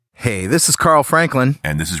Hey, this is Carl Franklin.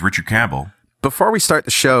 And this is Richard Campbell. Before we start the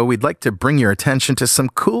show, we'd like to bring your attention to some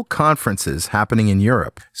cool conferences happening in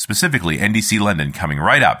Europe. Specifically, NDC London coming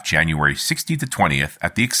right up January 16th to 20th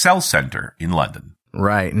at the Excel Center in London.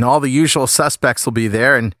 Right, and all the usual suspects will be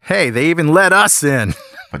there, and hey, they even let us in.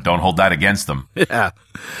 But don't hold that against them. Yeah.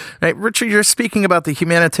 Hey, Richard, you're speaking about the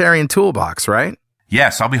Humanitarian Toolbox, right?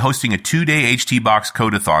 Yes, I'll be hosting a 2-day HTBox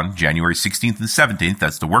Codeathon, January 16th and 17th.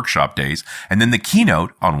 That's the workshop days. And then the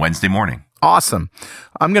keynote on Wednesday morning. Awesome.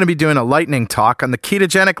 I'm going to be doing a lightning talk on the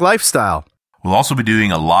ketogenic lifestyle. We'll also be doing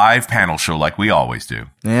a live panel show like we always do.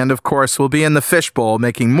 And, of course, we'll be in the fishbowl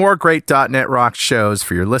making more great .NET Rocks shows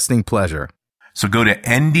for your listening pleasure. So go to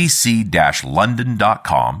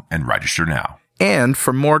ndc-london.com and register now. And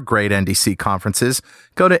for more great NDC conferences,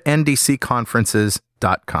 go to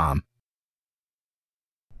ndcconferences.com.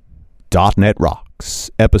 .NET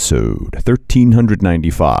Rocks, episode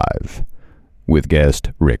 1395, with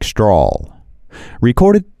guest Rick Strahl.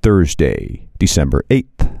 Recorded Thursday, December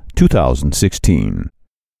 8th, 2016.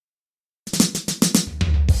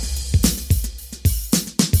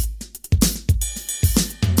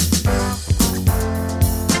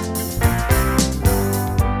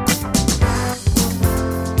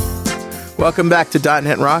 Welcome back to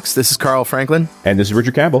 .NET Rocks. This is Carl Franklin. And this is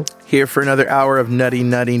Richard Campbell. Here for another hour of nutty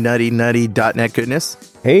 .NET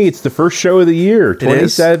goodness. Hey, it's the first show of the year,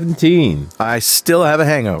 2017. I still have a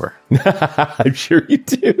hangover. I'm sure you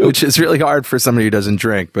do. Which is really hard for somebody who doesn't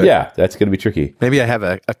drink. But yeah, that's going to be tricky. Maybe I have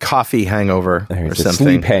a coffee hangover or something.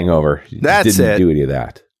 Sleep hangover. That's didn't it. do any of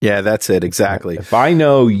that. Yeah, that's it. Exactly. If I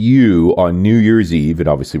know you on New Year's Eve, and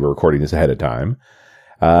obviously we're recording this ahead of time,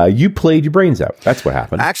 you played your brains out. That's what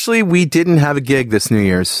happened. Actually, we didn't have a gig this New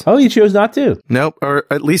Year's. Oh, you chose not to? Nope. Or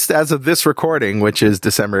at least as of this recording, which is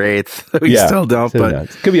December 8th. We still don't, but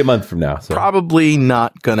it could be a month from now. So. Probably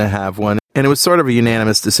not going to have one. And it was sort of a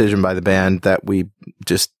unanimous decision by the band that we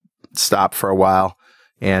just stop for a while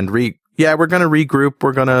and we're going to regroup.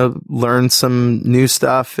 We're going to learn some new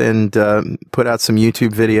stuff and put out some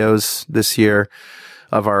YouTube videos this year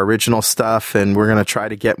of our original stuff, and we're going to try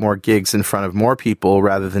to get more gigs in front of more people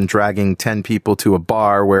rather than dragging 10 people to a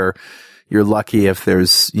bar where you're lucky if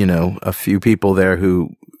there's, a few people there who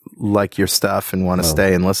like your stuff and want to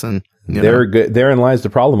stay and listen. Therein lies the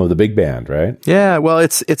problem of the big band, right? Yeah, well,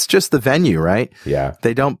 it's just the venue, right? Yeah.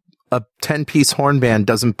 A 10-piece horn band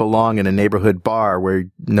doesn't belong in a neighborhood bar where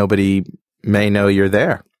nobody may know you're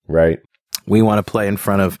there. Right. We want to play in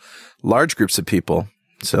front of large groups of people.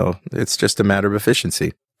 So it's just a matter of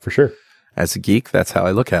efficiency. For sure. As a geek, that's how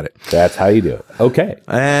I look at it. That's how you do it. Okay.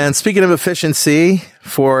 And speaking of efficiency,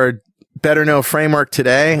 for Better Know Framework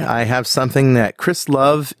today, I have something that Chris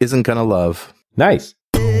Love isn't going to love. Nice.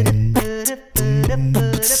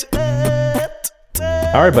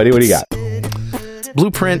 All right, buddy. What do you got?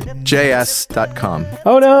 Blueprintjs.com.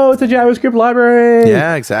 Oh, no. It's a JavaScript library.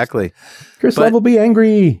 Yeah, exactly. Chris Love will be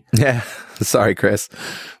angry. Yeah. Sorry, Chris.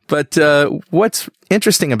 But what's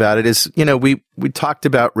interesting about it is, we talked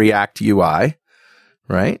about React UI,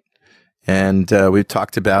 right? And we've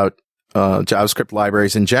talked about JavaScript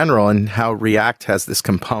libraries in general and how React has this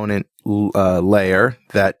component layer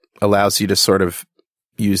that allows you to sort of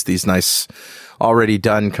use these nice already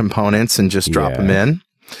done components and just drop them in.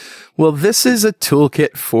 Well, this is a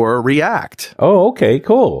toolkit for React. Oh, okay,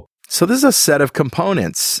 cool. So this is a set of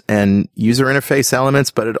components and user interface elements,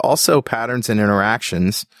 but it also patterns and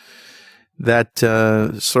interactions that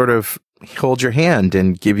sort of hold your hand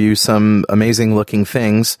and give you some amazing looking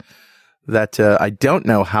things that I don't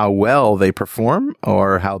know how well they perform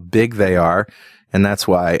or how big they are. And that's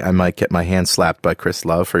why I might get my hand slapped by Chris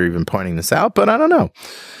Love for even pointing this out, but I don't know.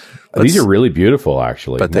 These are really beautiful,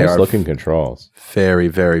 actually. But nice looking controls. Very,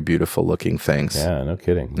 very beautiful looking things. Yeah, no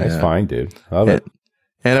kidding. Nice find, dude. Love it.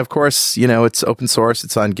 And of course, it's open source.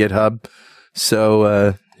 It's on GitHub.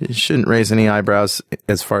 So it shouldn't raise any eyebrows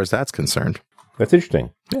as far as that's concerned. That's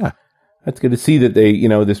interesting. Yeah. That's good to see that they,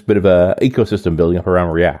 this bit of a ecosystem building up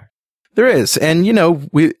around React. There is. And,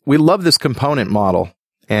 we love this component model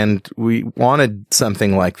and we wanted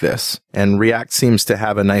something like this. And React seems to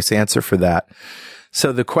have a nice answer for that.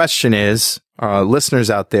 So the question is,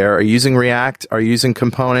 listeners out there, are you using React? Are you using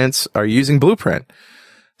components? Are you using Blueprint?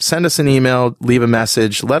 Send us an email, leave a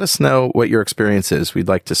message. Let us know what your experience is. We'd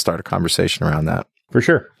like to start a conversation around that. For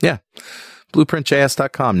sure. Yeah.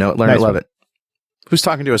 Blueprintjs.com. Know it, learn it, love it. Who's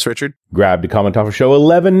talking to us, Richard? Grabbed a comment off of show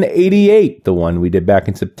 1188, the one we did back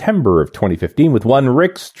in September of 2015 with one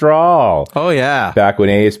Rick Strahl. Oh, yeah. Back when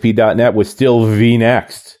ASP.NET was still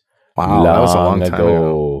vNext. Wow, that was a long time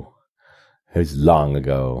ago. It was long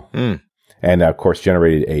ago. And of course,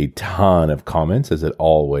 generated a ton of comments, as it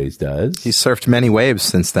always does. He's surfed many waves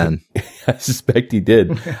since then. I suspect he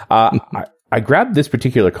did. I grabbed this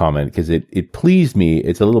particular comment because it pleased me.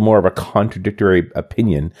 It's a little more of a contradictory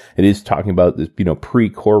opinion. It is talking about this,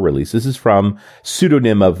 pre-core release. This is from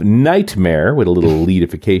pseudonym of Nightmare with a little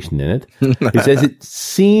leadification in it. It says, it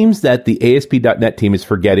seems that the ASP.NET team is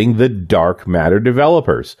forgetting the dark matter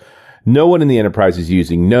developers. No one in the enterprise is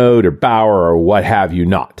using Node or Bower or what have you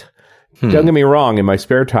not. Don't get me wrong. In my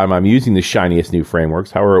spare time, I'm using the shiniest new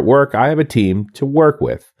frameworks. However, at work, I have a team to work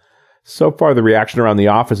with. So far, the reaction around the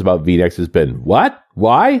office about VNext has been, what?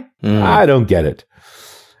 Why? I don't get it.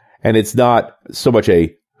 And it's not so much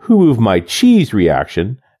a who moved my cheese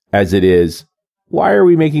reaction as it is, why are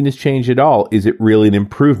we making this change at all? Is it really an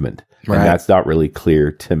improvement? Right. And that's not really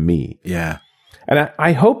clear to me. Yeah. And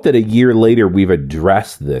I hope that a year later we've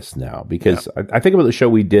addressed this now, because I think about the show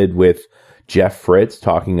we did with Jeff Fritz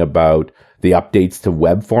talking about the updates to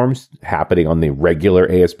web forms happening on the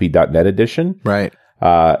regular ASP.NET edition. Right.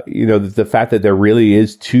 The fact that there really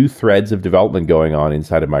is two threads of development going on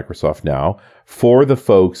inside of Microsoft now for the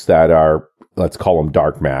folks that are, let's call them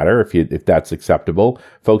dark matter, if that's acceptable.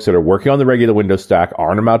 Folks that are working on the regular Windows stack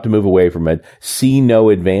aren't about to move away from it, see no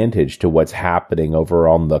advantage to what's happening over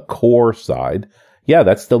on the core side. Yeah,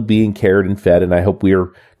 that's still being carried and fed, and I hope we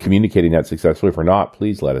are communicating that successfully. If we're not,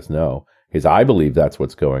 please let us know, because I believe that's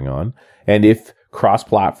what's going on. And if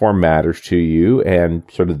cross-platform matters to you and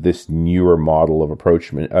sort of this newer model of approach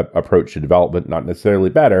to development, not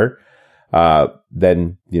necessarily better,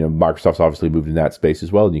 then, Microsoft's obviously moved in that space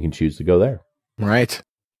as well, and you can choose to go there. Right.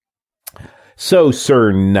 So,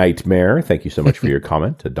 Sir Nightmare, thank you so much for your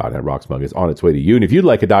comment. A .NET Rocks mug is on its way to you. And if you'd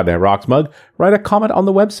like a .NET Rocks mug, write a comment on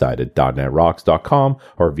the website at .NETRocks.com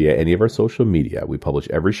or via any of our social media. We publish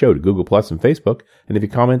every show to Google Plus and Facebook. And if you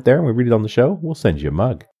comment there and we read it on the show, we'll send you a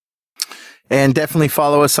mug. And definitely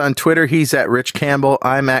follow us on Twitter. He's at Rich Campbell.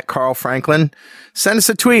 I'm at Carl Franklin. Send us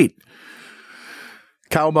a tweet.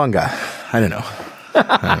 Cowabunga. I don't know.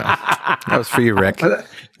 That was for you, Rick.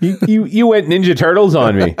 You went Ninja Turtles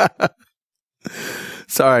on me.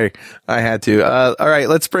 Sorry, I had to. All right,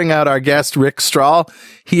 let's bring out our guest, Rick Strahl.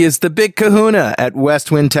 He is the big kahuna at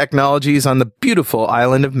Westwind Technologies on the beautiful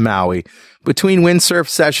island of Maui. Between windsurf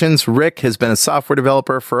sessions, Rick has been a software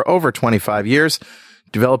developer for over 25 years,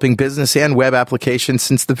 developing business and web applications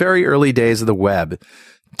since the very early days of the web.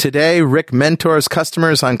 Today, Rick mentors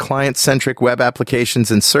customers on client-centric web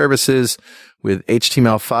applications and services with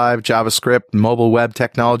HTML5, JavaScript, mobile web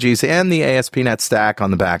technologies, and the ASP.NET Stack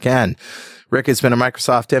on the back end. Rick has been a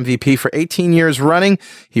Microsoft MVP for 18 years running.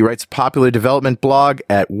 He writes a popular development blog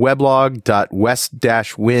at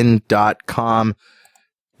weblog.west-win.com.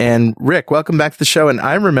 And Rick, welcome back to the show. And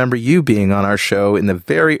I remember you being on our show in the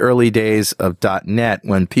very early days of .NET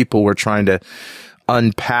when people were trying to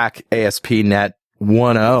unpack ASP.NET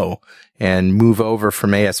 1.0 and move over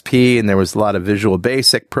from ASP. And there was a lot of Visual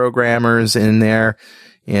Basic programmers in there.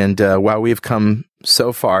 And wow, we've come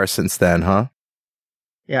so far since then, huh?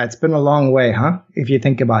 Yeah, it's been a long way, huh? If you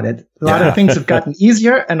think about it. A lot of things have gotten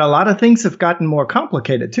easier and a lot of things have gotten more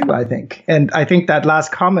complicated too, I think. And I think that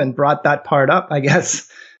last comment brought that part up, I guess.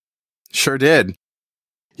 Sure did.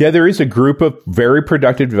 Yeah, there is a group of very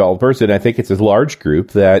productive developers, and I think it's a large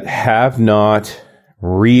group that have not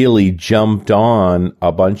really jumped on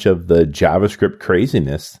a bunch of the JavaScript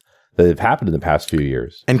craziness that have happened in the past few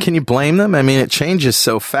years. And can you blame them? I mean, it changes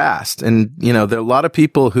so fast. And, there are a lot of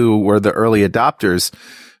people who were the early adopters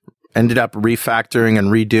ended up refactoring and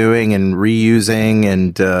redoing and reusing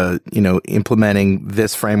and, implementing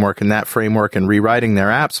this framework and that framework and rewriting their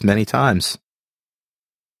apps many times.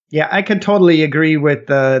 Yeah, I could totally agree with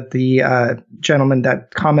the gentleman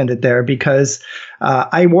that commented there because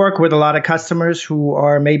I work with a lot of customers who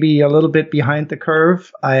are maybe a little bit behind the curve.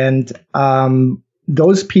 And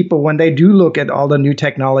those people, when they do look at all the new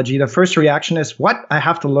technology, the first reaction is, what? I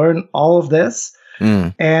have to learn all of this?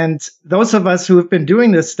 And those of us who have been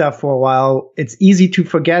doing this stuff for a while, it's easy to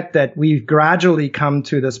forget that we've gradually come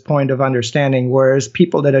to this point of understanding, whereas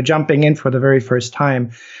people that are jumping in for the very first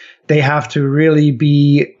time, they have to really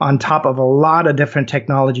be on top of a lot of different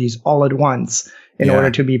technologies all at once in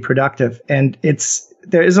order to be productive. And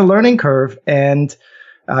there is a learning curve. And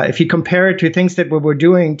if you compare it to things that we were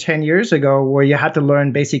doing 10 years ago, where you had to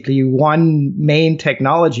learn basically one main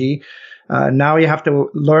technology, now you have to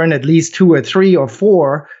learn at least 2 or 3 or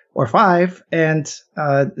 4 or 5. And,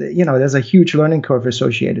 there's a huge learning curve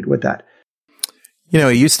associated with that.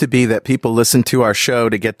 It used to be that people listened to our show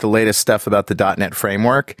to get the latest stuff about the .NET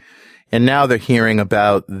framework. And now they're hearing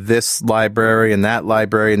about this library and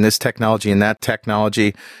this technology and that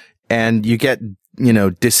technology. And you get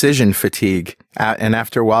decision fatigue. And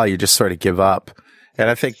after a while, you just sort of give up. And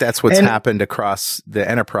I think that's what's happened across the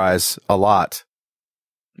enterprise a lot.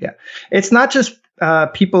 Yeah. It's not just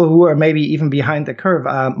people who are maybe even behind the curve.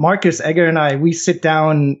 Marcus Egger and I, we sit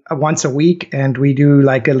down once a week and we do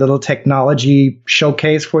like a little technology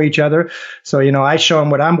showcase for each other. So, I show him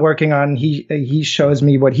what I'm working on. He shows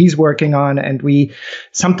me what he's working on. And we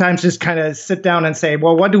sometimes just kind of sit down and say,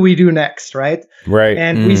 well, what do we do next? Right. Right.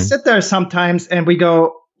 And we sit there sometimes and we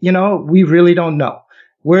go, we really don't know.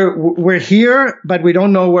 We're here, but we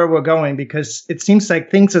don't know where we're going because it seems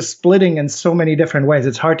like things are splitting in so many different ways.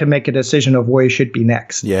 It's hard to make a decision of where you should be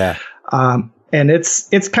next. Yeah. And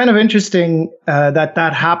it's kind of interesting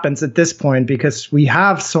that happens at this point because we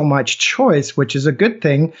have so much choice, which is a good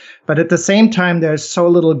thing. But at the same time, there's so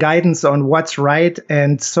little guidance on what's right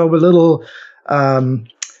and so little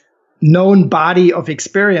known body of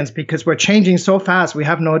experience because we're changing so fast. We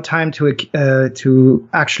have no time to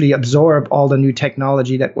actually absorb all the new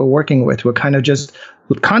technology that we're working with. We're kind of just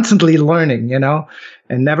constantly learning,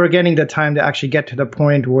 and never getting the time to actually get to the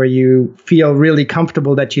point where you feel really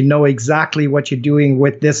comfortable that you know exactly what you're doing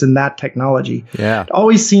with this and that technology. Yeah. It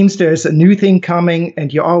always seems there's a new thing coming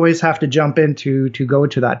and you always have to jump in to go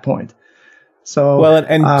to that point. So, well,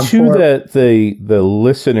 and to the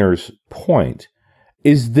listener's point,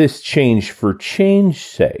 is this change for change's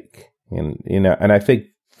sake? And I think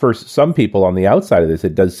for some people on the outside of this,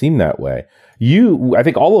 it does seem that way. I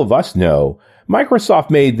think all of us know Microsoft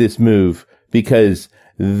made this move because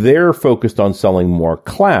they're focused on selling more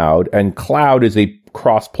cloud, and cloud is a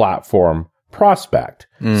cross-platform prospect.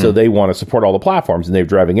 So they want to support all the platforms, and they're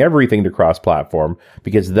driving everything to cross-platform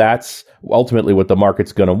because that's ultimately what the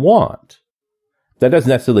market's going to want. That doesn't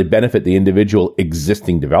necessarily benefit the individual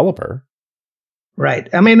existing developer. Right.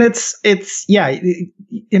 I mean, it's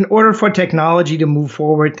in order for technology to move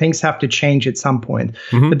forward, things have to change at some point.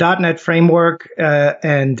 Mm-hmm. The .NET framework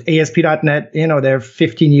and ASP.NET, they're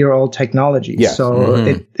 15-year-old technologies. Yes. So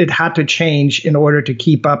it had to change in order to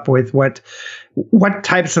keep up with what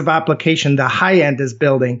types of application the high end is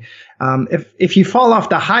building. If you fall off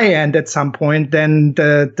the high end at some point, then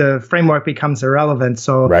the framework becomes irrelevant.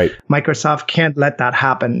 So right. Microsoft can't let that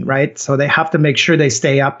happen, right? So they have to make sure they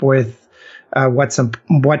stay up with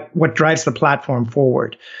what drives the platform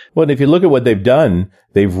forward. Well, and if you look at what they've done,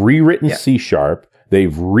 they've rewritten C#,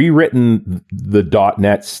 they've rewritten the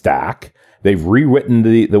 .NET stack, they've rewritten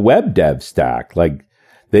the web dev stack. Like,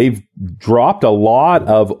 they've dropped a lot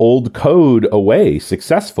of old code away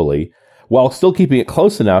successfully while still keeping it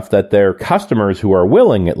close enough that their customers, who are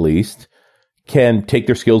willing at least, can take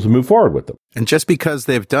their skills and move forward with them. And just because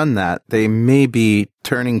they've done that, they may be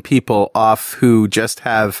turning people off who just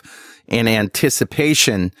have an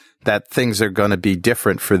anticipation that things are going to be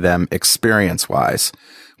different for them experience-wise.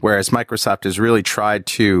 Whereas Microsoft has really tried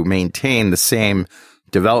to maintain the same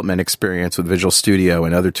development experience with Visual Studio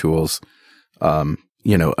and other tools,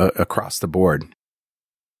 across the board.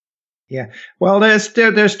 Yeah. Well, there's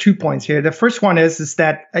 2 points here. The first one is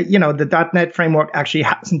that, the .NET framework actually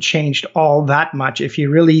hasn't changed all that much if you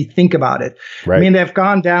really think about it. Right. I mean, they've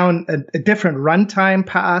gone down a different runtime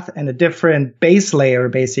path and a different base layer,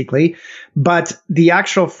 basically. But the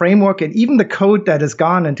actual framework and even the code that has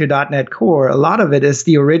gone into .NET Core, a lot of it is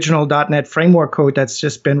the original .NET framework code that's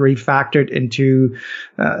just been refactored into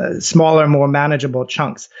smaller, more manageable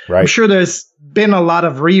chunks. Right. I'm sure there's been a lot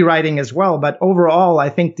of rewriting as well, but overall, I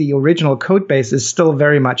think the original code base is still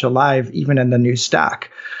very much alive, even in the new stack.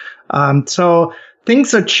 So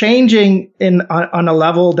things are changing on a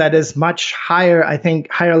level that is much higher, I think,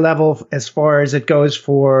 higher level as far as it goes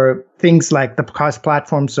for things like the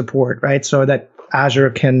cross-platform support, right? So that Azure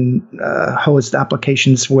can host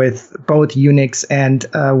applications with both Unix and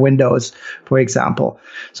Windows, for example.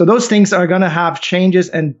 So those things are going to have changes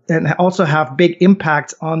and also have big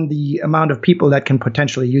impacts on the amount of people that can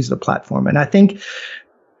potentially use the platform. And I think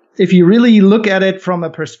if you really look at it from a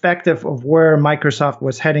perspective of where Microsoft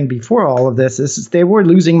was heading before all of this, is they were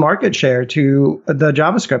losing market share to the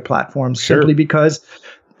JavaScript platforms simply because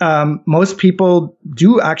most people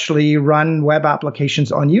do actually run web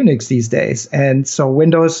applications on Unix these days. And so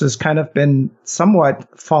Windows has kind of been somewhat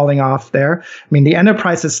falling off there. I mean, the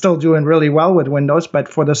enterprise is still doing really well with Windows, but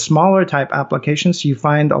for the smaller type applications, you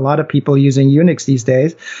find a lot of people using Unix these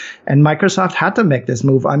days. And Microsoft had to make this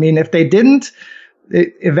move. I mean, if they didn't,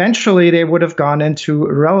 eventually they would have gone into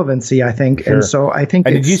irrelevancy, I think. Sure. And so I think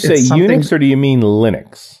did you say Unix or do you mean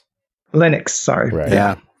Linux? Linux, sorry. Right.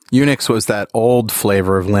 Yeah. Unix was that old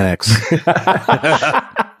flavor of Linux.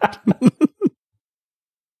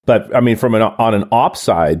 But I mean, on an ops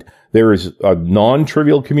side, there is a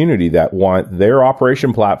non-trivial community that want their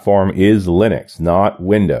operation platform is Linux, not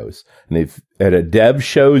Windows. And a dev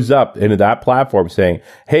shows up into that platform saying,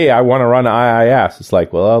 "Hey, I want to run IIS." It's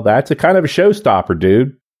like, well, that's a kind of a showstopper,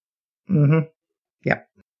 dude. Mm-hmm. Yeah.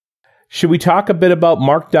 Should we talk a bit about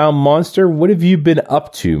Markdown Monster? What have you been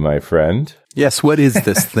up to, my friend? Yes. What is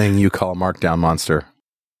this thing you call Markdown Monster?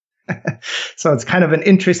 So it's kind of an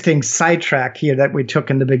interesting sidetrack here that we took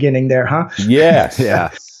in the beginning there, huh? Yes.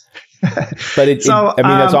 Yeah. But it's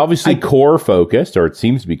obviously core focused, or it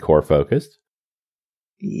seems to be core focused.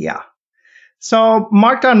 Yeah. So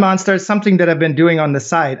Markdown Monster is something that I've been doing on the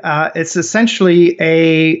side. It's essentially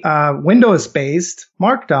a Windows-based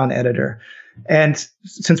Markdown editor. And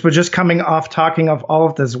since we're just coming off talking of all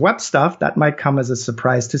of this web stuff, that might come as a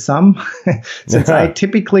surprise to some. Since I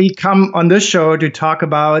typically come on this show to talk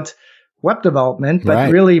about web development,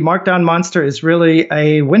 but really Markdown Monster is really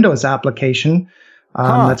a Windows application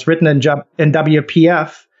that's written in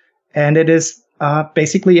WPF. And it is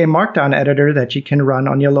basically a Markdown editor that you can run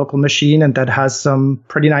on your local machine and that has some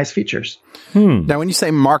pretty nice features. Now, when you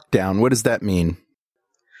say Markdown, what does that mean?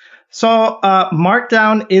 So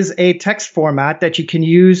Markdown is a text format that you can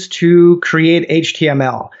use to create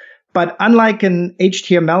HTML. But unlike an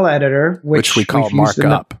HTML editor, which we call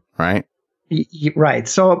markup, right? Right.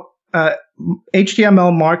 So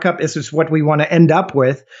HTML markup is just what we want to end up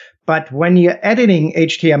with. But when you're editing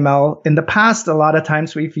HTML, in the past, a lot of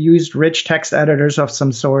times we've used rich text editors of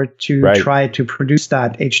some sort to try to produce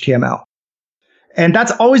that HTML. And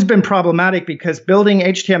that's always been problematic because building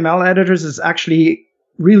HTML editors is actually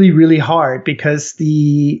really, really hard because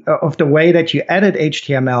of the way that you edit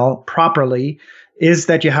HTML properly is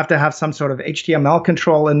that you have to have some sort of HTML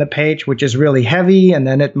control in the page, which is really heavy, and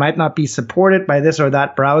then it might not be supported by this or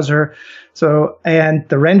that browser. So, and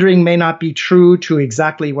the rendering may not be true to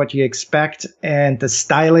exactly what you expect, and the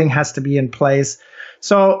styling has to be in place.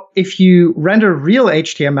 So if you render real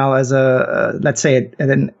HTML as let's say,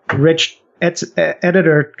 a rich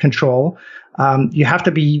editor control, you have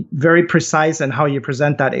to be very precise in how you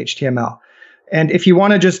present that HTML. And if you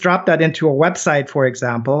want to just drop that into a website, for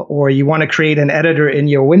example, or you want to create an editor in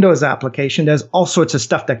your Windows application, there's all sorts of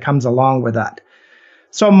stuff that comes along with that.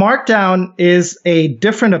 So Markdown is a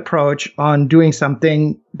different approach on doing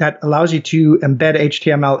something that allows you to embed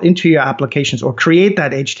HTML into your applications or create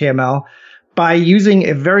that HTML by using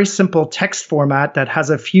a very simple text format that has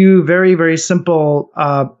a few very, very simple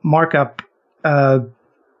markup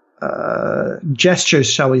gestures,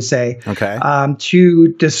 shall we say,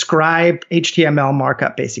 to describe HTML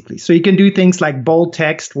markup, basically. So you can do things like bold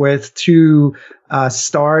text with two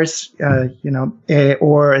stars,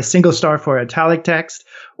 or a single star for italic text,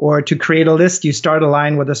 or to create a list, you start a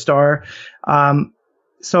line with a star.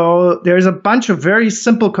 So there's a bunch of very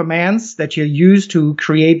simple commands that you use to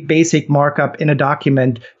create basic markup in a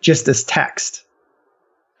document just as text.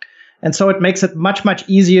 And so it makes it much, much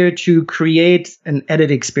easier to create an edit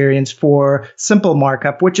experience for simple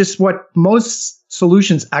markup, which is what most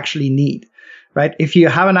solutions actually need, right? If you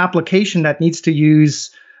have an application that needs to use,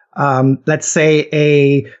 let's say,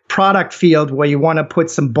 a product field where you want to put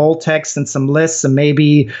some bold text and some lists and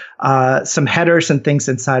maybe some headers and things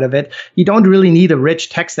inside of it, you don't really need a rich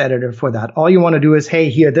text editor for that. All you want to do is, hey,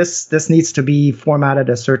 here, this needs to be formatted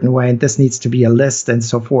a certain way, and this needs to be a list, and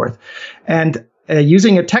so forth. And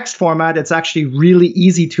using a text format, it's actually really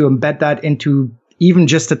easy to embed that into even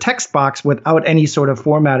just a text box without any sort of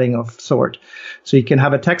formatting of sort. So you can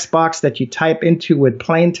have a text box that you type into with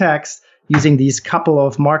plain text using these couple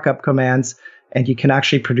of markup commands, and you can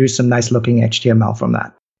actually produce some nice looking HTML from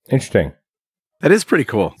that. Interesting. That is pretty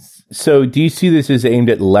cool. So do you see this as aimed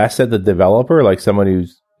at less at the developer, like someone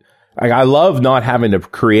who's, like, I love not having to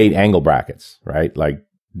create angle brackets, right? Like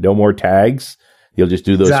no more tags. You'll just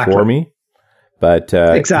do those for me. But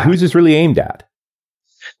who's this really aimed at?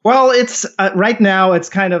 Well, it's right now it's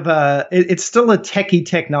kind of it's still a techie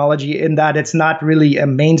technology in that it's not really a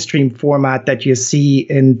mainstream format that you see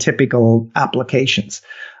in typical applications.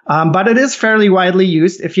 But it is fairly widely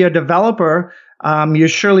used. If you're a developer, you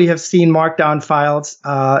surely have seen Markdown files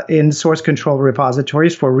in source control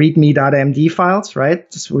repositories for readme.md files, right?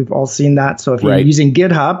 We've all seen that. So if you're using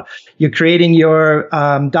GitHub, you're creating your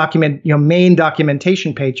your main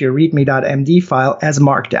documentation page, your readme.md file as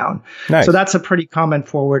Markdown. Nice. So that's a pretty common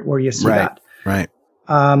forward where you see that. Right.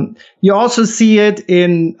 You also see it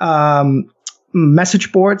in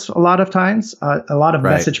message boards a lot of times. A lot of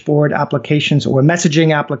message board applications or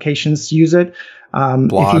messaging applications use it.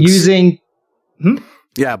 Blogs. If you're using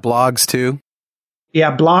Yeah, blogs too.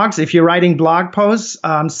 Yeah, blogs. If you're writing blog posts,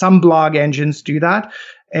 some blog engines do that.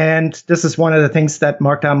 And this is one of the things that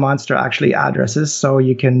Markdown Monster actually addresses. So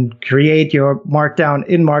you can create your Markdown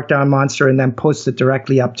in Markdown Monster and then post it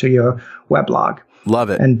directly up to your weblog. Love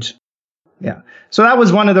it. And yeah, so that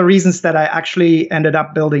was one of the reasons that I actually ended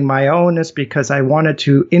up building my own, is because I wanted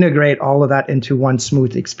to integrate all of that into one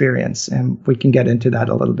smooth experience. And we can get into that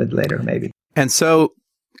a little bit later, maybe. And so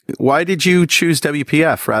why did you choose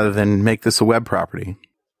WPF rather than make this a web property?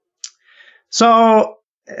 So,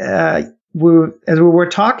 as we were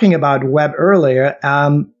talking about web earlier,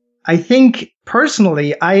 I think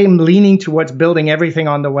personally, I am leaning towards building everything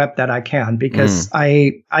on the web that I can, because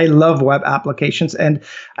I love web applications, and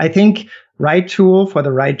I think right tool for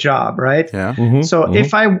the right job, right? Yeah.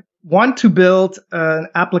 If I want to build an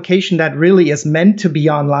application that really is meant to be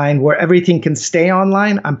online, where everything can stay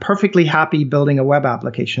online, I'm perfectly happy building a web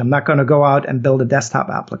application. I'm not going to go out and build a desktop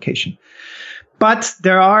application. But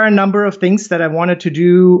there are a number of things that I wanted to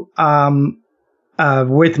do with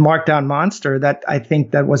Markdown Monster that I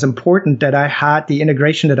think that was important, that I had the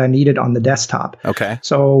integration that I needed on the desktop. Okay.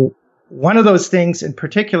 So one of those things in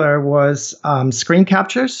particular was screen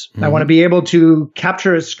captures. I want to be able to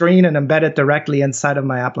capture a screen and embed it directly inside of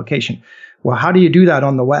my application. Well, how do you do that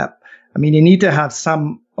on the web? I mean, you need to have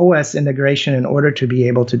some OS integration in order to be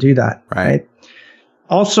able to do that. Right?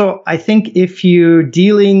 Also, I think if you're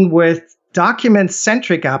dealing with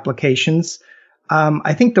document-centric applications,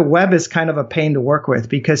 I think the web is kind of a pain to work with,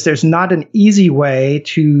 because there's not an easy way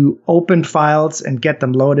to open files and get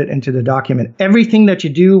them loaded into the document. Everything that you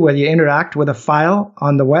do, whether you interact with a file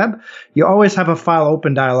on the web, you always have a file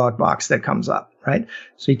open dialog box that comes up, right?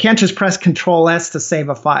 So you can't just press Control-S to save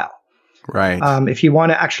a file. Right. If you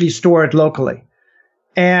want to actually store it locally.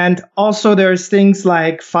 And also there's things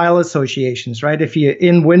like file associations, right? If you're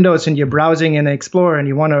in Windows and you're browsing in Explorer and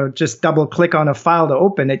you want to just double click on a file to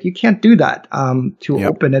open it, you can't do that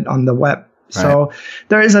open it on the web. Right. So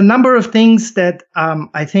there is a number of things that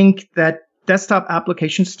I think that desktop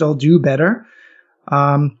applications still do better.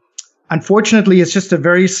 Unfortunately, it's just a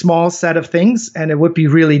very small set of things, and it would be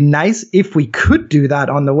really nice if we could do that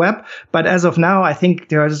on the web. But as of now, I think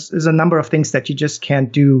there's a number of things that you just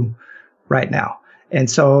can't do right now. And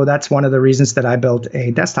so that's one of the reasons that I built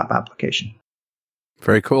a desktop application.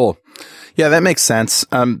 Very cool. Yeah, that makes sense.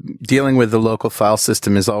 Dealing with the local file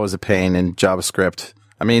system is always a pain in JavaScript.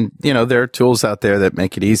 I mean, there are tools out there that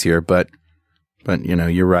make it easier, but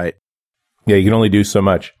you're right. Yeah, you can only do so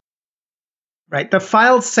much. Right. The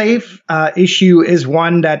file save issue is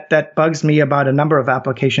one that bugs me about a number of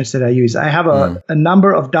applications that I use. I have a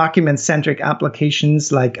number of document-centric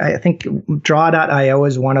applications, like I think draw.io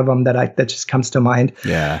is one of them that just comes to mind.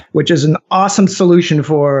 Yeah. Which is an awesome solution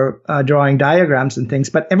for drawing diagrams and things.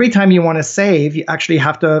 But every time you want to save, you actually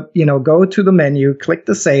have to, go to the menu, click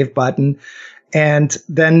the save button. And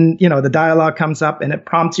then, the dialog comes up and it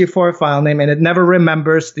prompts you for a file name, and it never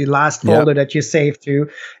remembers the last folder that you saved to.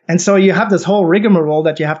 And so you have this whole rigmarole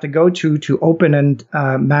that you have to go to open and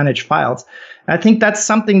manage files. I think that's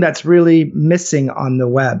something that's really missing on the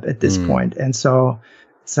web at this point. And so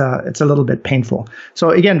it's a little bit painful.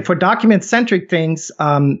 So again, for document-centric things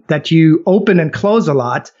that you open and close a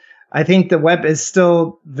lot, I think the web is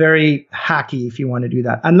still very hacky if you want to do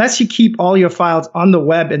that. Unless you keep all your files on the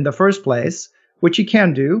web in the first place, which you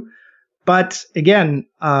can do. But again,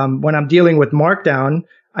 when I'm dealing with Markdown,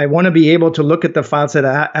 I want to be able to look at the files that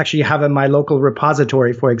I actually have in my local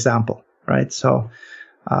repository, for example, right? So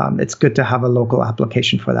it's good to have a local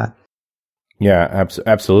application for that. Yeah,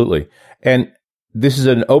 absolutely. And this is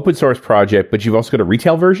an open source project, but you've also got a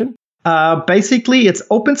retail version? Basically, it's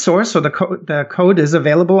open source, so the code is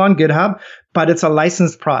available on GitHub, but it's a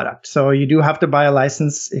licensed product. So you do have to buy a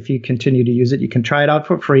license if you continue to use it. You can try it out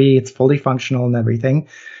for free. It's fully functional and everything.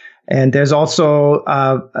 And there's also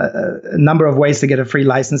a number of ways to get a free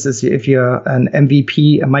license if you're an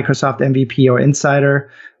MVP, a Microsoft MVP or insider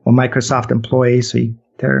or Microsoft employee. So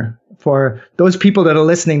for those people that are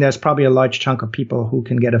listening, there's probably a large chunk of people who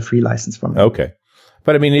can get a free license from it. Okay.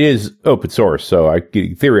 But I mean, it is open source, so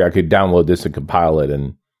in theory, I could download this and compile it,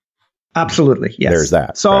 and absolutely, yes. There's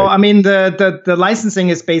that. So, right? I mean, the licensing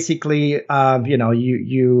is basically,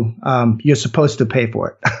 you're supposed to pay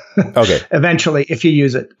for it. Okay. Eventually, if you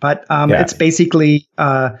use it, but it's basically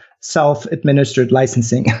self-administered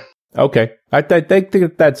licensing. Okay, I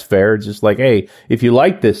think that's fair. It's just like, hey, if you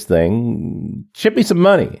like this thing, ship me some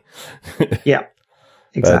money. Yeah,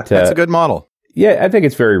 exactly. That's a good model. Yeah, I think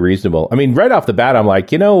it's very reasonable. I mean, right off the bat, I'm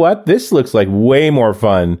like, you know what? This looks like way more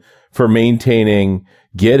fun for maintaining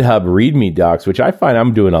GitHub README docs, which I find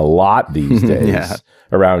I'm doing a lot these days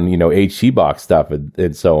around, HTBox stuff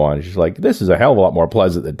and so on. It's just like, this is a hell of a lot more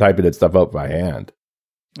pleasant than typing that stuff out by hand.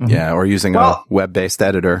 Yeah, or using a web-based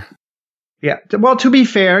editor. Yeah. Well, to be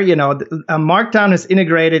fair, Markdown is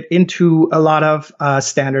integrated into a lot of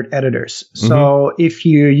standard editors. So if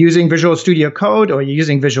you're using Visual Studio Code, or you're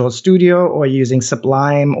using Visual Studio, or you're using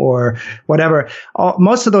Sublime, or whatever,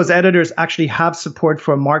 most of those editors actually have support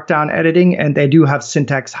for Markdown editing, and they do have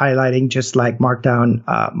syntax highlighting, just like Markdown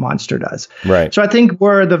Monster does. Right. So I think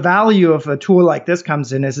where the value of a tool like this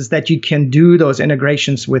comes in is that you can do those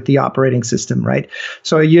integrations with the operating system, right?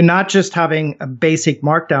 So you're not just having a basic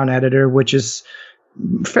Markdown editor, which is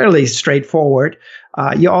fairly straightforward.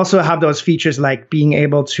 You also have those features like being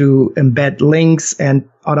able to embed links and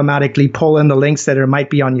automatically pull in the links that might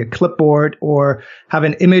be on your clipboard, or have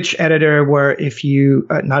an image editor where if you,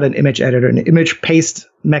 not an image editor, an image paste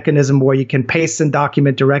mechanism where you can paste an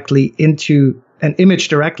image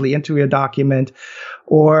directly into a document,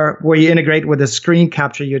 or where you integrate with a screen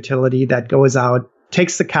capture utility that goes out,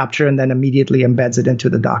 takes the capture, and then immediately embeds it into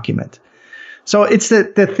the document. So it's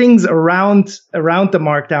the things around the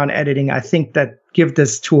Markdown editing, I think, that give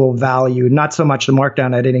this tool value, not so much the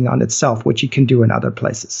Markdown editing on itself, which you can do in other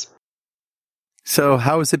places. So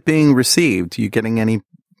how is it being received? Are you getting any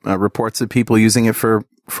reports of people using it for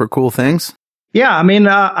cool things? Yeah, I mean,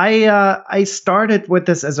 I started with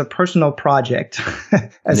this as a personal project,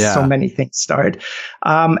 as so many things start.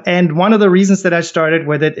 And one of the reasons that I started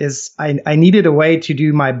with it is I needed a way to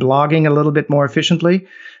do my blogging a little bit more efficiently.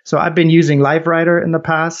 So I've been using LiveWriter in the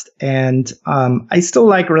past, and I still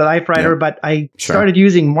like LiveWriter, but I started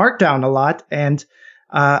using Markdown a lot, and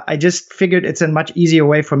I just figured it's a much easier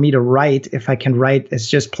way for me to write if I can write as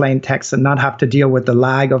just plain text and not have to deal with the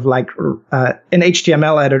lag of like an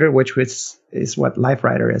HTML editor, which is what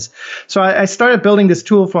LiveWriter is. So I started building this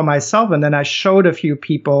tool for myself, and then I showed a few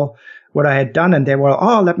people what I had done, and they were,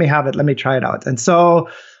 let me have it, let me try it out. And so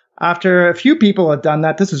after a few people had done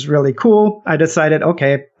that, this is really cool. I decided,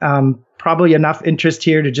 okay, probably enough interest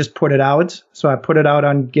here to just put it out. So I put it out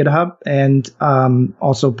on GitHub, and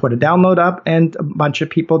also put a download up, and a bunch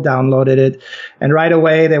of people downloaded it. And right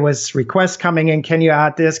away there was requests coming in. Can you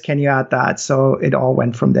add this? Can you add that? So it all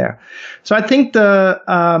went from there. So I think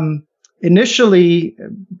initially,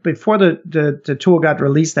 before the tool got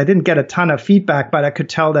released, I didn't get a ton of feedback, but I could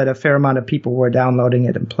tell that a fair amount of people were downloading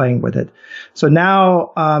it and playing with it. So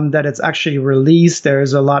now that it's actually released,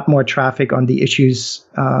 there's a lot more traffic on the issues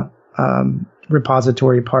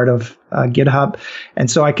repository part of GitHub.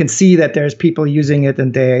 And so I can see that there's people using it,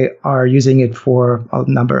 and they are using it for a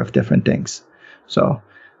number of different things. So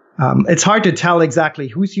it's hard to tell exactly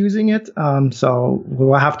who's using it. So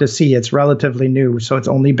we'll have to see. It's relatively new. So it's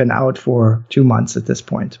only been out for 2 months at this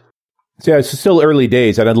point. So yeah, it's still early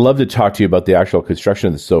days, and I'd love to talk to you about the actual construction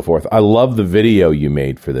and so forth. I love the video you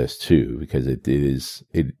made for this too, because it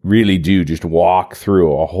really do just walk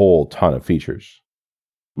through a whole ton of features.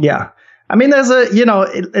 Yeah. I mean, there's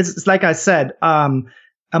it's like I said,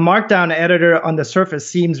 a Markdown editor on the surface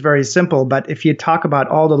seems very simple, but if you talk about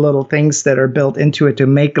all the little things that are built into it to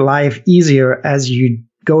make life easier as you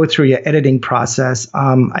go through your editing process,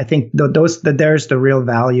 I think there's the real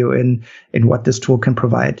value in what this tool can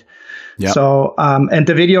provide. Yep. So, and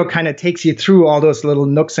the video kind of takes you through all those little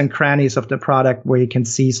nooks and crannies of the product where you can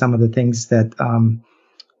see some of the things that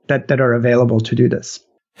are available to do this.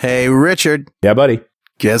 Hey, Richard. Yeah, buddy.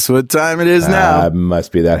 Guess what time it is now?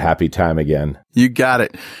 Must be that happy time again. You got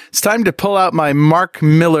it. It's time to pull out my Mark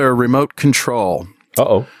Miller remote control.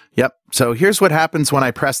 Uh-oh. Yep. So here's what happens when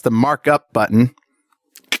I press the markup button.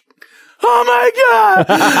 Oh my God!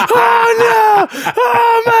 Oh no!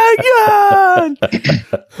 Oh my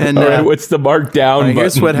God! And all right, what's the markdown button?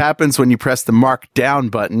 Here's what happens when you press the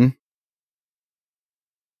markdown button.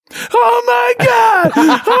 Oh my God!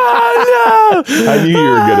 Oh no! I knew you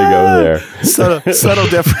were going to go there. Subtle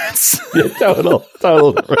difference. Yeah,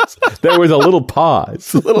 total difference. There was a little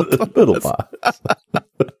pause. Little pause.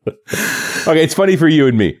 Okay, it's funny for you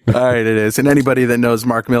and me. All right, it is. And anybody that knows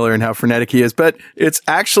Mark Miller and how frenetic he is. But it's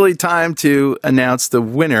actually time to announce the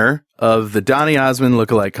winner of the Donny Osmond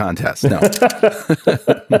lookalike contest. No.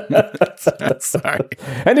 Sorry.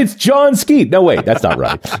 And it's John Skeet. No, wait, that's not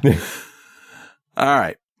right. All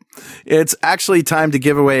right. It's actually time to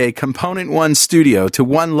give away a Component One studio to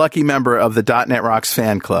one lucky member of the .NET Rocks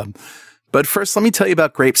fan club. But first, let me tell you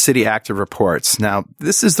about Grape City Active Reports. Now,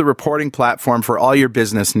 this is the reporting platform for all your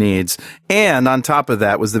business needs. And on top of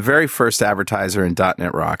that was the very first advertiser in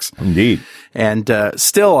 .NET Rocks. Indeed. And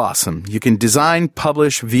still awesome. You can design,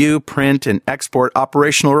 publish, view, print, and export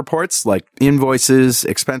operational reports like invoices,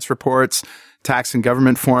 expense reports, tax and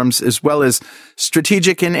government forms, as well as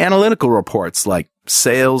strategic and analytical reports like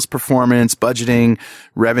sales performance, budgeting,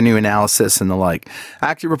 revenue analysis, and the like.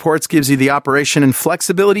 Active Reports gives you the operation and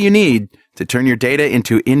flexibility you need to turn your data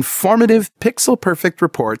into informative, pixel-perfect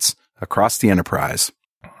reports across the enterprise.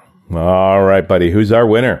 All right, buddy. Who's our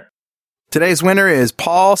winner? Today's winner is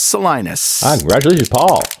Paul Salinas. Congratulations,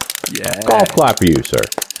 Paul. Yeah. Golf clap for you, sir.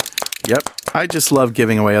 Yep. I just love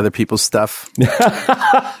giving away other people's stuff.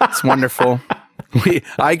 It's wonderful.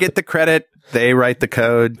 I get the credit. They write the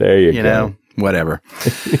code. There you go. Know, whatever.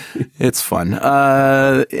 It's fun.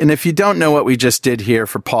 And if you don't know what we just did here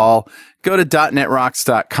for Paul, go to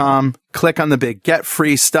 .netrocks.com, click on the big Get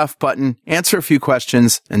Free Stuff button, answer a few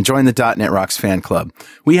questions, and join the .NET Rocks fan club.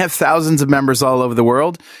 We have thousands of members all over the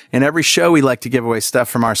world, and every show we like to give away stuff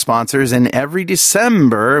from our sponsors, and every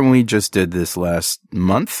December, and we just did this last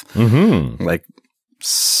month, like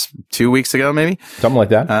 2 weeks ago, maybe? Something like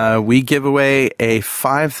that. We give away a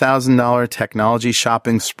 $5,000 technology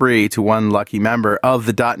shopping spree to one lucky member of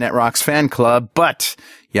the .NET Rocks fan club, but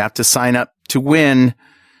you have to sign up to win.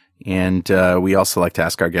 And we also like to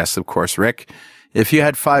ask our guests, of course, Rick, if you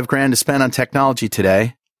had $5,000 to spend on technology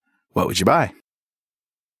today, what would you buy?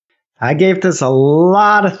 I gave this a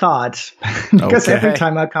lot of thought because every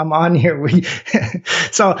time I come on here,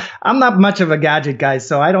 so I'm not much of a gadget guy,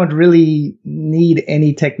 so I don't really need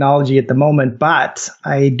any technology at the moment, but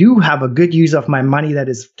I do have a good use of my money that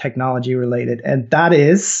is technology related, and that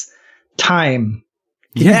is time.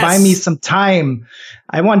 Can you buy me some time?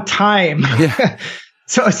 I want time. Yeah.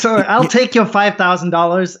 So I'll take your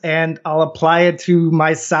 $5,000 and I'll apply it to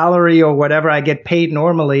my salary or whatever I get paid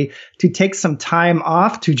normally to take some time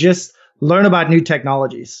off to just learn about new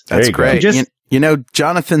technologies. That's great. You know,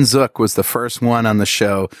 Jonathan Zook was the first one on the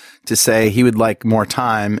show to say he would like more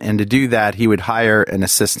time, and to do that, he would hire an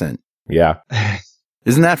assistant. Yeah.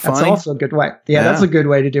 Isn't that funny? That's also a good way. Yeah, that's a good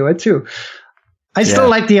way to do it too. I still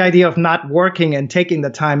like the idea of not working and taking the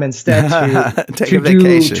time instead to take a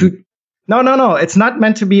vacation. No. It's not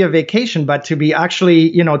meant to be a vacation, but to be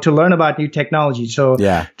actually, to learn about new technology. So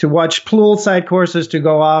to watch Pluralsight courses, to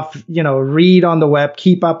go off, read on the web,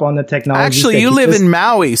 keep up on the technology. Actually, you live in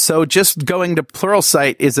Maui, so just going to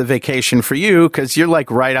Pluralsight is a vacation for you because you're like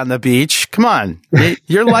right on the beach. Come on.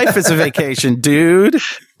 Your life is a vacation, dude.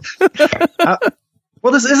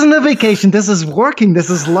 Well, this isn't a vacation. This is working. This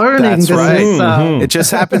is learning. That's right. It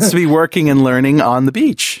just happens to be working and learning on the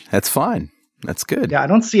beach. That's fine. That's good. Yeah, I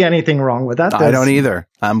don't see anything wrong with that. I don't either.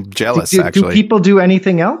 I'm jealous, actually. Do people do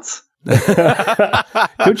anything else?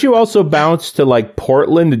 Don't you also bounce to like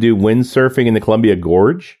Portland to do windsurfing in the Columbia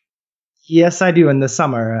Gorge? Yes, I do in the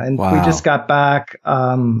summer. And we just got back,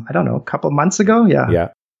 I don't know, a couple months ago. Yeah. Yeah.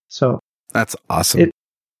 So that's awesome.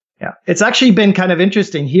 It's actually been kind of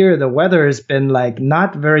interesting here. The weather has been like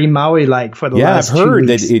not very Maui-like for the last 2 weeks. Yeah, I've heard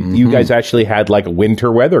that you guys actually had like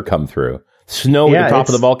winter weather come through. Snow at the top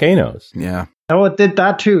of the volcanoes. Yeah. Oh, it did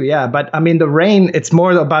that too. Yeah. But I mean, the rain, it's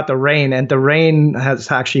more about the rain, and the rain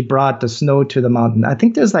has actually brought the snow to the mountain. I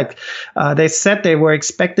think there's like, they said they were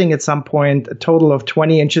expecting at some point a total of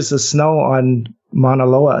 20 inches of snow on Mauna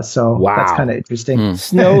Loa. So that's kind of interesting.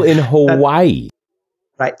 Snow in Hawaii.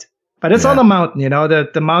 Right. But it's on the mountain,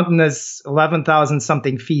 the mountain is 11,000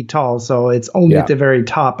 something feet tall. So it's only at the very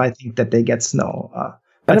top, I think, that they get snow.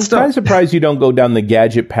 And I'm kind of surprised you don't go down the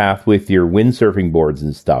gadget path with your windsurfing boards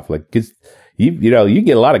and stuff. Like, because you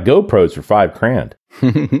get a lot of GoPros for $5,000.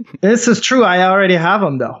 This is true. I already have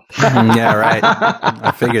them, though. Yeah, right. I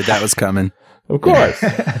figured that was coming. Of course.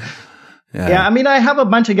 Yeah, I mean, I have a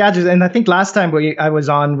bunch of gadgets, and I think last time I was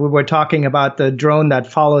on, we were talking about the drone that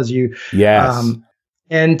follows you. Yes.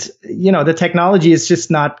 And the technology is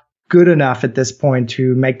just not good enough at this point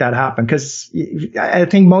to make that happen, because I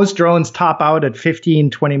think most drones top out at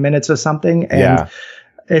 15, 20 minutes or something. And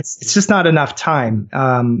it's just not enough time.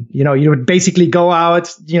 You would basically go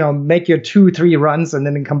out, make your 2-3 runs and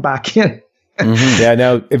then come back in. Yeah.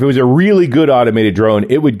 Now, if it was a really good automated drone,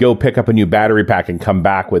 it would go pick up a new battery pack and come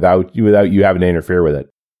back without you having to interfere with it.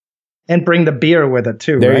 And bring the beer with it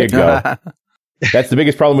too. There you go. That's the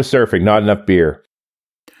biggest problem with surfing. Not enough beer.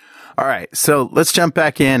 All right, so let's jump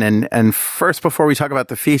back in. And first, before we talk about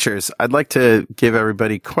the features, I'd like to give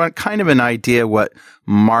everybody kind of an idea what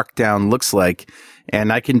Markdown looks like.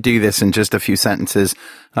 And I can do this in just a few sentences.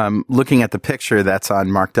 Looking at the picture that's on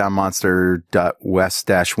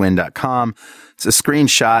markdownmonster.west-win.com, it's a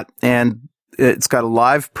screenshot, and it's got a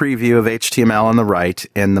live preview of HTML on the right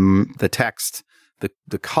and the text,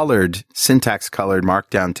 the colored, syntax colored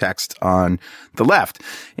Markdown text on the left.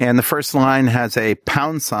 And the first line has a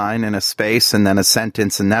pound sign and a space and then a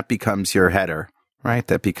sentence, and that becomes your header, right?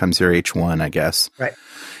 That becomes your H1, I guess. Right.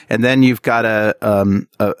 And then you've got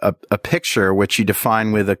a picture which you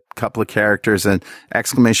define with a couple of characters, an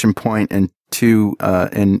exclamation point and two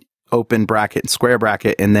an open bracket and square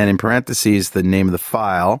bracket, and then in parentheses the name of the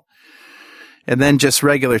file. And then just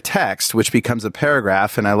regular text, which becomes a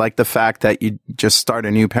paragraph. And I like the fact that you just start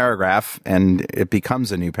a new paragraph and it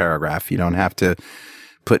becomes a new paragraph. You don't have to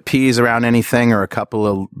put P's around anything or a couple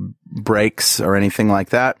of breaks or anything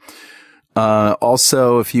like that.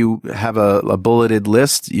 Also, if you have a bulleted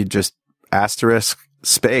list, you just asterisk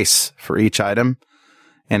space for each item.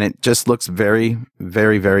 And it just looks very,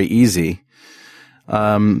 very, very easy.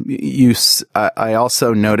 I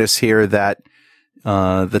also notice here that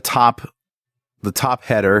the top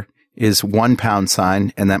header is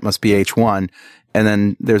 £1, and that must be H1. And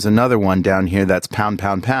then there's another one down here that's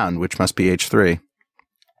 £, which must be H3.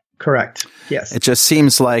 Correct. Yes. It just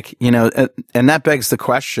seems like, and that begs the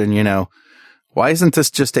question, why isn't this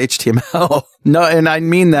just HTML? No, and I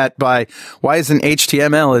mean that by why isn't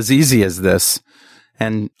HTML as easy as this?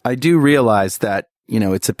 And I do realize that,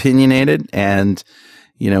 it's opinionated and,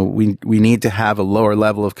 we need to have a lower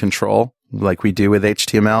level of control like we do with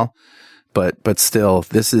HTML. But still,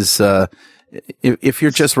 this is, if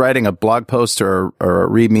you're just writing a blog post or a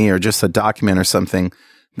README or just a document or something,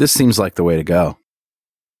 this seems like the way to go.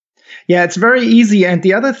 Yeah, it's very easy. And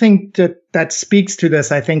the other thing that speaks to this,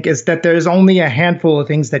 I think, is that there's only a handful of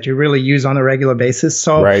things that you really use on a regular basis.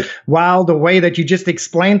 So while the way that you just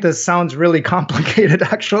explained this sounds really complicated,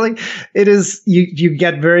 actually, it is, you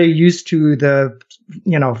get very used to the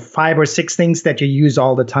 5 or 6 things that you use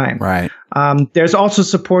all the time. Right. There's also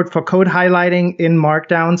support for code highlighting in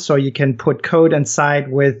Markdown. So you can put code inside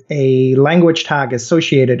with a language tag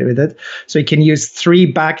associated with it. So you can use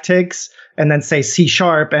 3 backticks and then say C#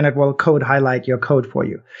 and it will code highlight your code for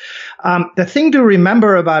you. The thing to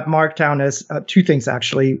remember about Markdown is 2 things,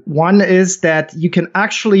 actually. One is that you can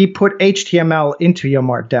actually put HTML into your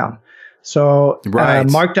Markdown. So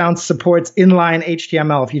Markdown supports inline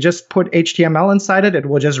HTML. If you just put HTML inside it, it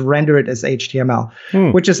will just render it as HTML,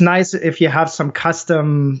 which is nice if you have some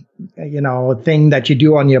custom, thing that you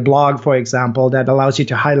do on your blog, for example, that allows you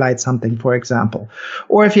to highlight something, for example.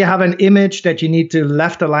 Or if you have an image that you need to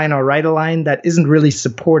left align or right align that isn't really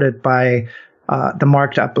supported by the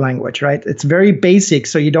markup language, right? It's very basic,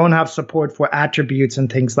 so you don't have support for attributes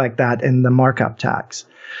and things like that in the markup tags.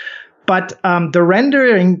 But the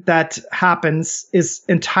rendering that happens is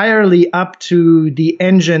entirely up to the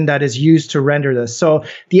engine that is used to render this. So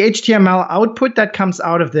the HTML output that comes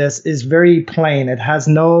out of this is very plain. It has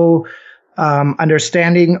no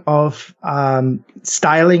understanding of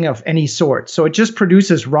styling of any sort. So it just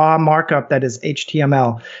produces raw markup that is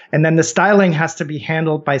HTML. And then the styling has to be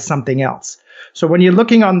handled by something else. So when you're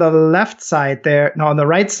looking on the left side there, no, on the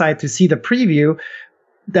right side to see the preview,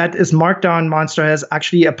 that is Markdown Monster has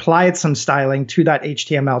actually applied some styling to that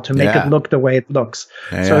HTML to make it look the way it looks.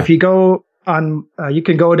 So if you go on, you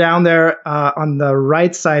can go down there on the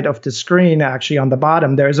right side of the screen, actually on the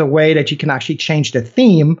bottom, there's a way that you can actually change the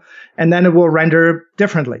theme and then it will render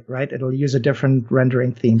differently, right? It'll use a different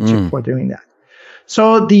rendering theme for doing that.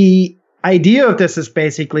 So the idea of this is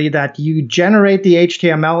basically that you generate the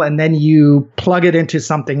HTML and then you plug it into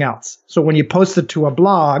something else. So when you post it to a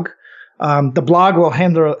blog, the blog will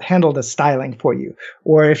handle the styling for you.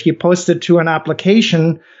 Or if you post it to an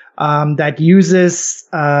application that uses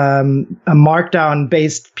a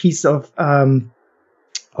Markdown-based piece of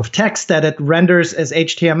text that it renders as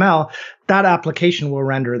HTML, that application will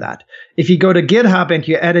render that. If you go to GitHub and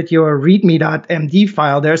you edit your readme.md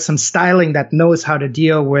file, there's some styling that knows how to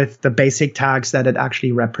deal with the basic tags that it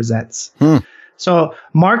actually represents. So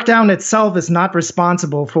Markdown itself is not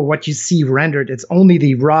responsible for what you see rendered. It's only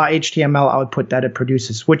the raw HTML output that it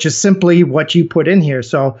produces, which is simply what you put in here.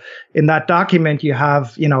 So in that document, you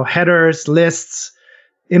have, headers, lists,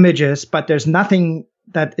 images, but there's nothing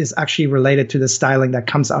that is actually related to the styling that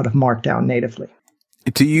comes out of Markdown natively.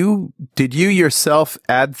 Did you yourself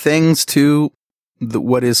add things to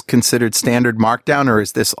what is considered standard Markdown, or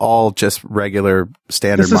is this all just regular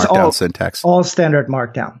standard Markdown syntax? All standard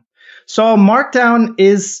Markdown. So Markdown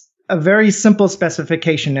is a very simple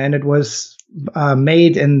specification, and it was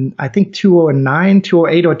made in, I think,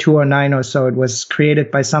 208 or 209 or so. It was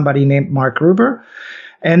created by somebody named Mark Gruber.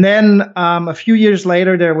 And then a few years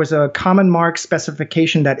later, there was a common Mark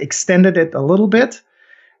specification that extended it a little bit.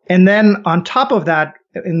 And then on top of that,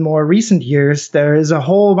 in more recent years, there is a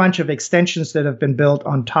whole bunch of extensions that have been built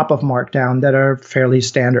on top of Markdown that are fairly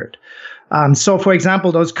standard. So, for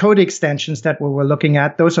example, those code extensions that we were looking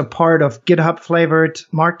at, those are part of GitHub flavored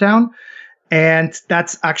Markdown. And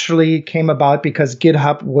that's actually came about because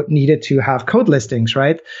GitHub needed to have code listings,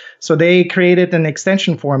 right? So they created an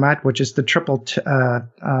extension format, which is the triple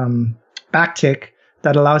backtick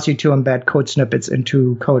that allows you to embed code snippets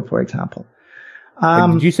into code, for example.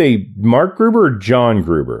 Did you say Mark Gruber or John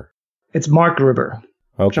Gruber? It's Mark Gruber.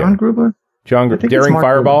 Okay. John Gruber? John Gruber. Daring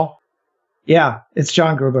Fireball? Gruber. Yeah, it's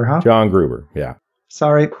John Gruber, huh? John Gruber, yeah.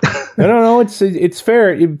 Sorry. No, it's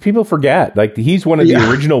fair. People forget. Like, he's one of the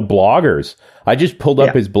original bloggers. I just pulled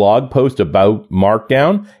up his blog post about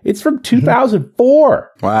Markdown. It's from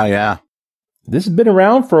 2004. Wow, yeah. This has been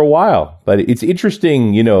around for a while, but it's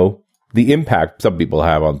interesting, the impact some people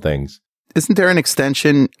have on things. Isn't there an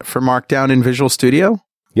extension for Markdown in Visual Studio?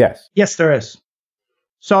 Yes. Yes, there is.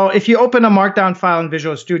 So if you open a Markdown file in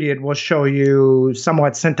Visual Studio, it will show you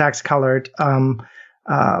somewhat syntax colored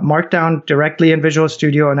Markdown directly in Visual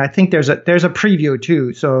Studio, and I think there's a preview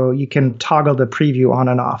too, so you can toggle the preview on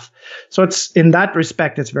and off. So it's in that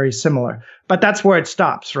respect, it's very similar. But that's where it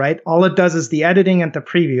stops, right? All it does is the editing and the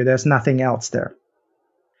preview. There's nothing else there.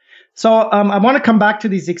 So I want to come back to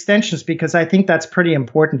these extensions because I think that's pretty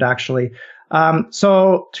important, actually.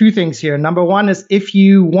 So two things here. Number one is if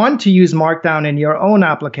you want to use Markdown in your own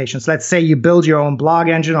applications, let's say you build your own blog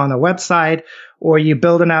engine on a website, or you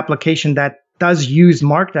build an application that does use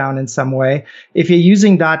Markdown in some way. If you're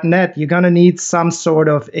using .NET, you're going to need some sort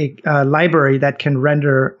of a library that can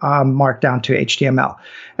render Markdown to HTML.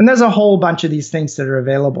 And there's a whole bunch of these things that are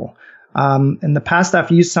available. In the past,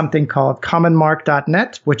 I've used something called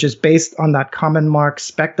commonmark.net, which is based on that common mark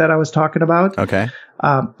spec that I was talking about. Okay.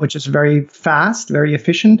 Which is very fast, very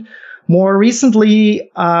efficient. More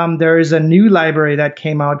recently, there is a new library that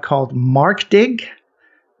came out called Markdig,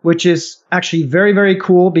 which is actually very, very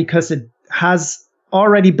cool because it has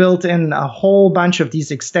already built in a whole bunch of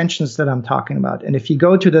these extensions that I'm talking about. And if you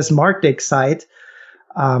go to this Markdig site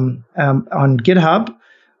on GitHub,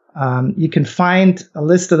 you can find a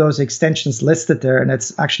list of those extensions listed there, and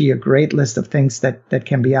it's actually a great list of things that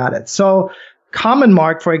can be added. So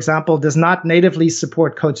CommonMark, for example, does not natively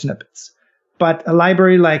support code snippets, but a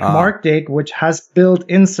library like Markdig, which has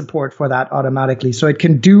built-in support for that automatically. So it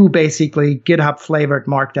can do basically GitHub-flavored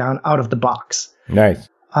Markdown out of the box. Nice.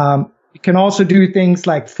 You can also do things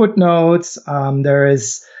like footnotes. There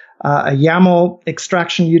is a YAML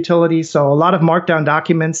extraction utility. So a lot of Markdown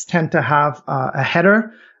documents tend to have a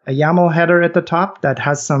header, a YAML header at the top that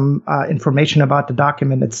has some information about the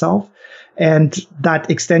document itself. And that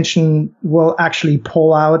extension will actually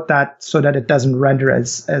pull out that so that it doesn't render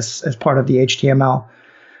as part of the HTML.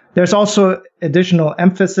 There's also additional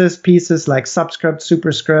emphasis pieces like subscript,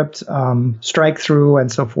 superscript, strike through,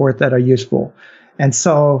 and so forth that are useful. And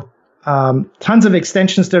so tons of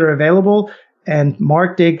extensions that are available, and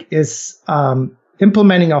Markdig is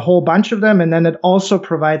implementing a whole bunch of them. And then it also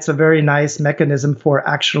provides a very nice mechanism for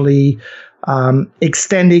actually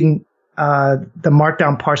extending the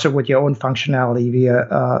Markdown parser with your own functionality via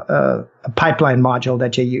a pipeline module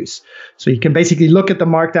that you use. So you can basically look at the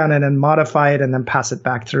Markdown and then modify it and then pass it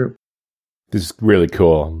back through. This is really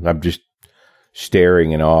cool. I'm just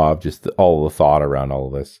staring in awe of just all the thought around all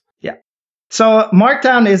of this. Yeah. So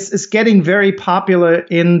Markdown is getting very popular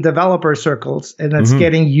in developer circles, and it's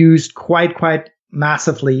getting used quite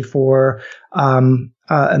massively for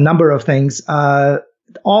a number of things.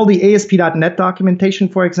 All the ASP.NET documentation,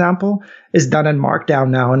 for example, is done in Markdown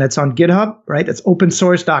now, and it's on GitHub, right? It's open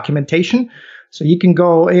source documentation. So you can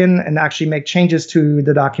go in and actually make changes to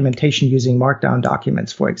the documentation using Markdown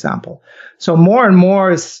documents, for example. So more and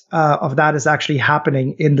more of that is actually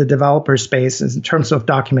happening in the developer space in terms of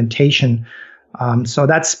documentation. So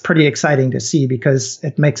that's pretty exciting to see because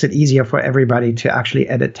it makes it easier for everybody to actually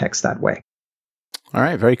edit text that way. All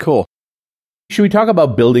right, very cool. Should we talk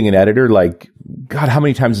about building an editor? Like, God, how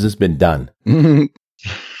many times has this been done?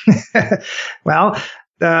 Well,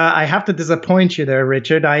 I have to disappoint you there,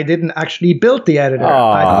 Richard. I didn't actually build the editor.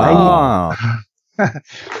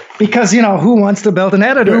 Because, who wants to build an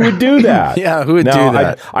editor? Who would do that? Yeah, who would do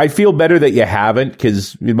that? I feel better that you haven't,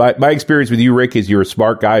 because my experience with you, Rick, is you're a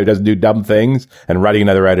smart guy who doesn't do dumb things, and writing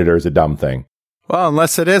another editor is a dumb thing. Well,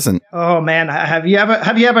 unless it isn't. Oh man, have you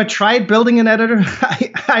ever tried building an editor?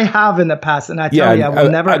 I have in the past, and I tell you, I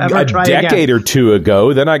will never ever try again. A decade or two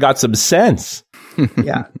ago, then I got some sense.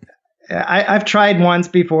 Yeah, I've tried once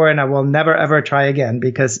before, and I will never ever try again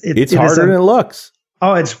because it's harder than it looks.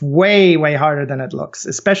 Oh, it's way harder than it looks,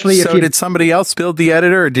 especially if did somebody else build the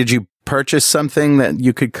editor, or did you purchase something that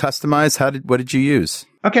you could customize? What did you use?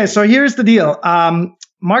 Okay, so here's the deal.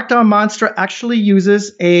 Markdown Monster actually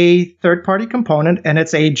uses a third-party component, and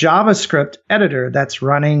it's a JavaScript editor that's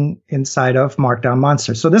running inside of Markdown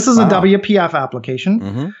Monster. So this is a WPF application.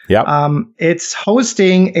 Mm-hmm. Yep. It's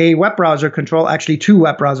hosting a web browser control, actually two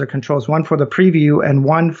web browser controls, one for the preview and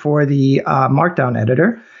one for the Markdown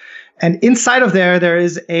editor. And inside of there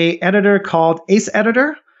is a editor called Ace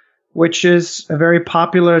Editor, which is a very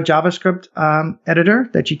popular JavaScript editor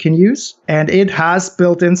that you can use. And it has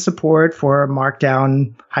built-in support for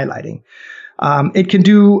Markdown highlighting. It can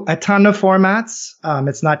do a ton of formats.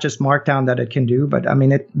 It's not just Markdown that it can do, but I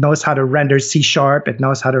mean, it knows how to render C#, it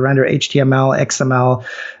knows how to render HTML, XML,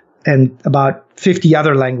 and about 50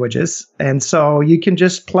 other languages. And so you can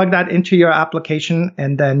just plug that into your application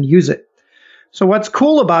and then use it. So what's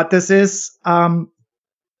cool about this is,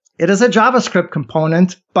 it is a JavaScript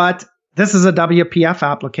component, but this is a WPF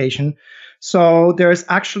application. So there's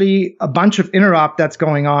actually a bunch of interop that's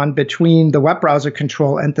going on between the web browser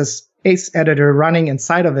control and this Ace editor running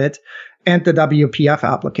inside of it and the WPF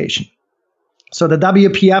application. So the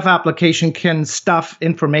WPF application can stuff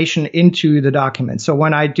information into the document. So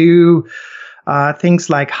when I do things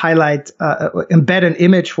like highlight, embed an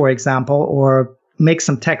image, for example, or make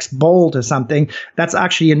some text bold or something, that's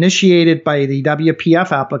actually initiated by the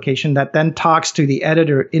WPF application that then talks to the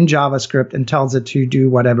editor in JavaScript and tells it to do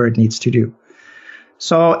whatever it needs to do.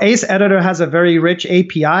 So Ace Editor has a very rich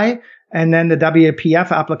API, and then the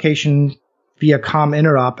WPF application via COM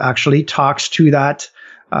interop actually talks to that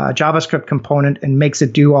JavaScript component and makes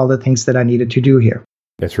it do all the things that I needed to do here.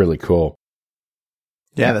 That's really cool.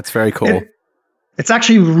 Yeah, that's very cool. It's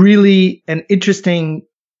actually really an interesting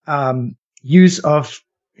use of,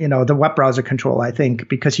 the web browser control, I think,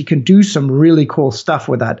 because you can do some really cool stuff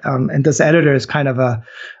with that. And this editor is kind of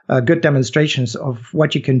a good demonstration of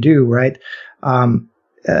what you can do, right?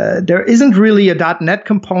 There isn't really a .NET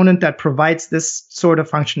component that provides this sort of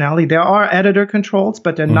functionality. There are editor controls,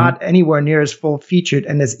 but they're not anywhere near as full featured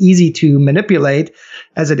and as easy to manipulate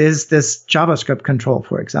as it is this JavaScript control,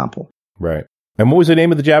 for example. Right. And what was the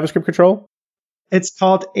name of the JavaScript control? It's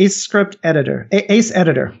called Ace Editor. Ace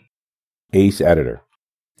Editor. Ace Editor.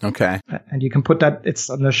 Okay. And you can put that, it's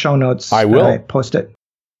on the show notes. I will. I post it.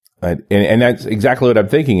 And that's exactly what I'm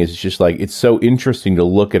thinking. Is just like, it's so interesting to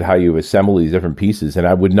look at how you assemble these different pieces. And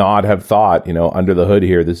I would not have thought, under the hood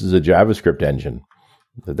here, this is a JavaScript engine.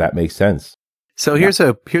 That makes sense. So here's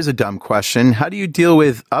a dumb question. How do you deal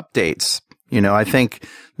with updates? I think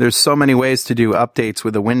there's so many ways to do updates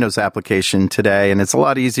with a Windows application today, and it's a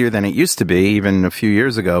lot easier than it used to be even a few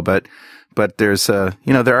years ago. But there's there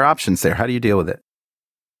are options there. How do you deal with it?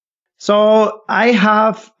 So I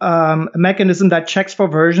have a mechanism that checks for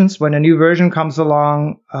versions when a new version comes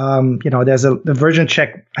along. There's the version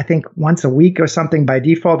check, I think once a week or something by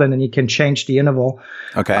default, and then you can change the interval.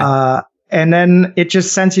 Okay. And then it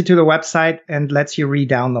just sends you to the website and lets you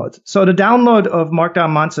re-download. So the download of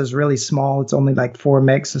Markdown Monster is really small. It's only like 4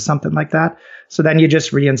 megs or something like that. So then you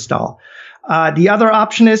just reinstall. The other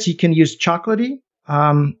option is you can use Chocolatey.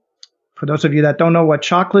 For those of you that don't know what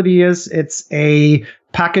Chocolatey is, it's a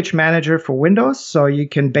package manager for Windows. So you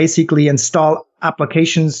can basically install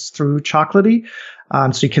applications through Chocolatey.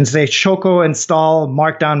 So you can say Choco install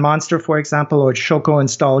Markdown Monster, for example, or Choco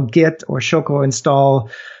install Git, or Choco install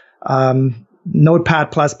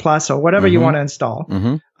Notepad++, or whatever you want to install.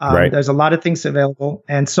 Right. There's a lot of things available.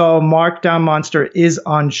 And so Markdown Monster is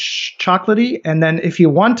on Chocolatey. And then if you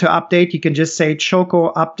want to update, you can just say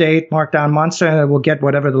Choco update Markdown Monster, and it will get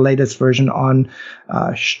whatever the latest version on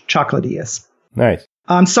Chocolatey is. Nice.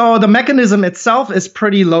 So the mechanism itself is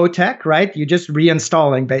pretty low tech, right? You're just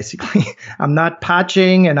reinstalling, basically. I'm not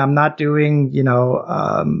patching, and I'm not doing,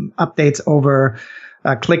 updates over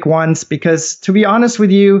click once, because to be honest with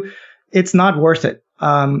you, it's not worth it.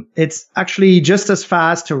 It's actually just as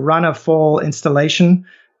fast to run a full installation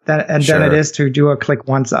than it is to do a click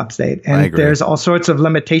once update. And there's all sorts of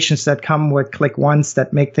limitations that come with click once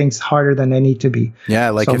that make things harder than they need to be. Yeah,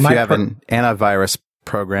 like so if you have an antivirus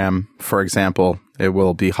program, for example, it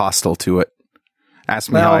will be hostile to it.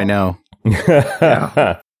 Ask me how I know.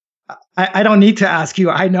 Yeah. I don't need to ask you.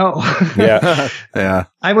 I know. Yeah. Yeah.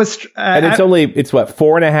 I was, and it's what,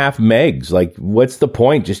 4.5 megs. Like, what's the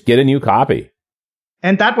point? Just get a new copy.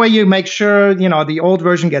 And that way you make sure, the old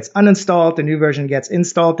version gets uninstalled, the new version gets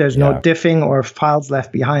installed. There's no diffing or files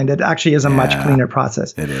left behind. It actually is a much cleaner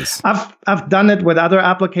process. It is. I've done it with other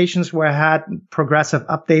applications where I had progressive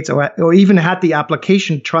updates or even had the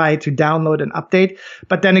application try to download an update.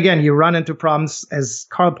 But then again, you run into problems, as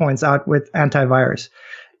Carl points out, with antivirus.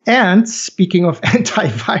 And speaking of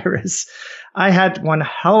antivirus, I had one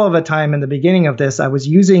hell of a time in the beginning of this. I was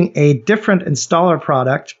using a different installer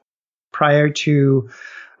prior to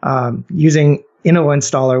using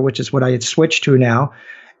InnoInstaller, which is what I had switched to now.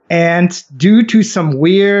 And due to some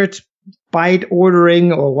weird byte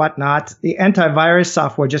ordering or whatnot, the antivirus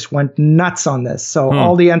software just went nuts on this. So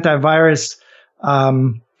all the antivirus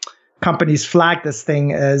companies flagged this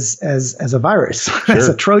thing as a virus, as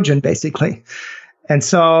a Trojan, basically. And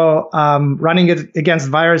so running it against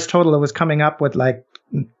VirusTotal, it was coming up with like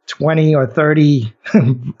 20 or 30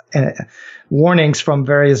 warnings from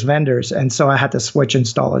various vendors. And so I had to switch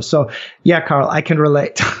installers. So yeah, Carl, I can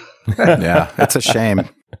relate. Yeah, it's a shame.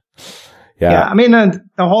 Yeah, I mean,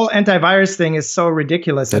 the whole antivirus thing is so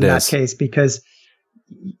ridiculous in that case because,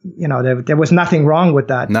 you know, there was nothing wrong with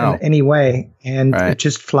that in any way. And it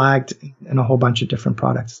just flagged in a whole bunch of different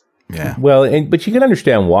products. Yeah. Well, but you can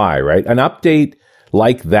understand why, right? An update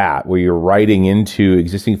like that, where you're writing into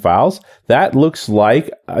existing files, that looks like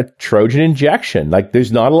a Trojan injection. Like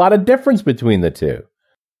there's not a lot of difference between the two.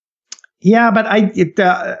 Yeah, but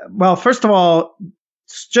well, first of all,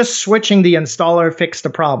 just switching the installer fixed the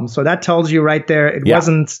problem. So that tells you right there, it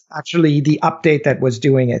wasn't actually the update that was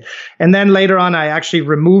doing it. And then later on, I actually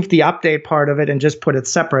removed the update part of it and just put it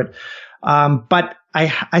separate. But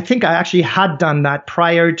I think I actually had done that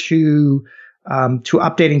prior to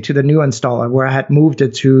updating to the new installer, where I had moved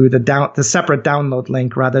it to the separate download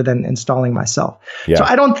link rather than installing myself. Yeah. So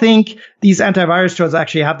I don't think these antivirus tools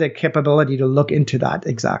actually have the capability to look into that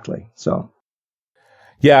exactly. So.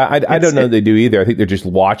 Yeah, I don't know they do either. I think they're just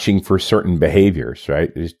watching for certain behaviors,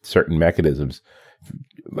 right? There's certain mechanisms.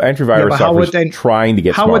 Antivirus software is trying to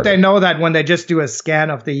get smarter. How would they know that when they just do a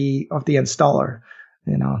scan of the installer?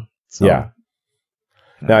 You know. So, yeah.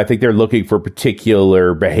 No, I think they're looking for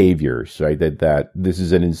particular behaviors, right? That this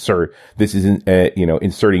is an insert. This isn't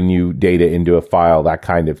inserting new data into a file, that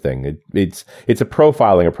kind of thing. It's a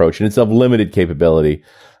profiling approach, and it's of limited capability.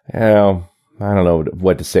 I don't know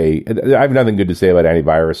what to say. I have nothing good to say about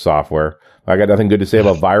antivirus software. I got nothing good to say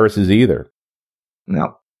about viruses either.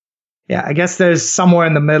 No. Yeah, I guess there's somewhere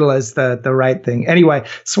in the middle is the right thing. Anyway,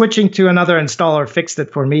 switching to another installer fixed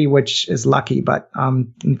it for me, which is lucky, but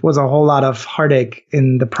it was a whole lot of heartache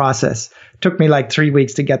in the process. It took me like 3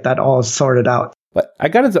 weeks to get that all sorted out. But I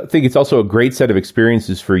got to think it's also a great set of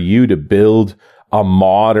experiences for you to build a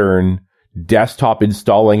modern desktop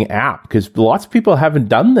installing app, because lots of people haven't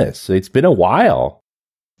done this. It's been a while.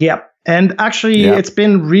 Yep. And actually, it's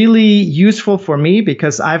been really useful for me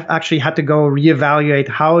because I've actually had to go reevaluate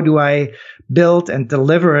how do I build and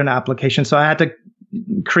deliver an application. So I had to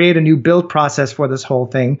create a new build process for this whole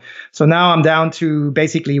thing. So now I'm down to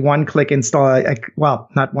basically one-click install. Well,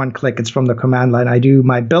 not one click. It's from the command line. I do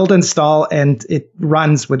my build install and it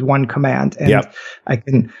runs with one command. And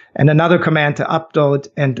and another command to upload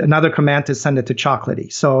and another command to send it to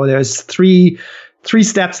Chocolatey. So there's three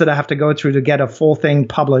steps that I have to go through to get a full thing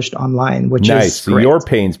published online, which is so your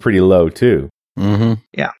pain's pretty low too. Mm-hmm.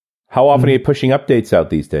 Yeah. How often are you pushing updates out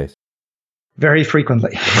these days? Very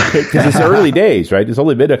frequently. Because it's early days, right? It's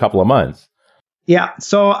only been a couple of months. Yeah.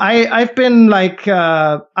 So I've been like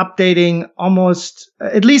updating almost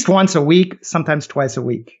at least once a week, sometimes twice a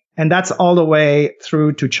week. And that's all the way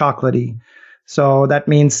through to Chocolatey. So that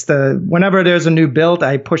means whenever there's a new build,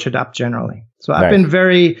 I push it up generally. So I've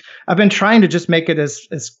been trying to just make it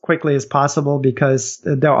as quickly as possible because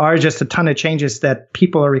there are just a ton of changes that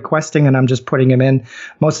people are requesting and I'm just putting them in.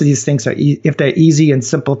 Most of these things are, if they're easy and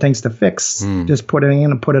simple things to fix, just put it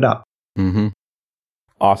in and put it up. Mm-hmm.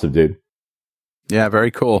 Awesome, dude. Yeah,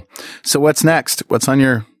 very cool. So what's next? What's on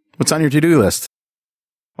your to-do list?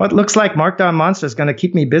 Well, it looks like Markdown Monster is going to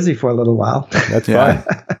keep me busy for a little while. That's fine.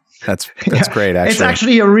 That's great, actually. It's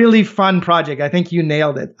actually a really fun project. I think you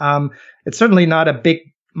nailed it. It's certainly not a big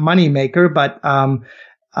money maker, but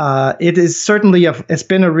it is certainly it's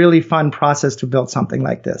been a really fun process to build something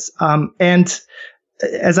like this. And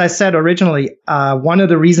as I said originally, one of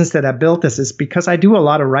the reasons that I built this is because I do a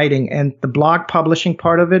lot of writing, and the blog publishing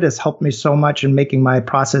part of it has helped me so much in making my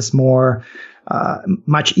process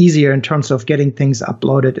much easier in terms of getting things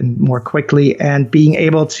uploaded and more quickly and being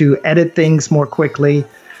able to edit things more quickly.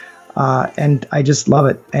 And I just love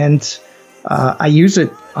it. And I use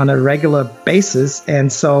it on a regular basis.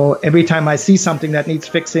 And so every time I see something that needs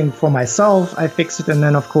fixing for myself, I fix it. And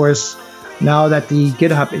then, of course, now that the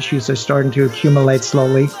GitHub issues are starting to accumulate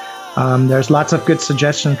slowly, there's lots of good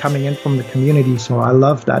suggestions coming in from the community. So I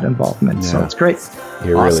love that involvement. Yeah. So it's great.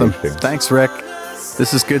 You're awesome. Really Thanks, Rick.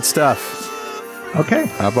 This is good stuff.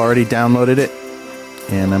 Okay. I've already downloaded it,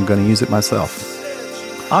 and I'm going to use it myself.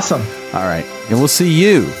 Awesome. All right. And we'll see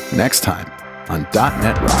you next time on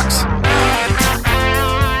 .NET Rocks.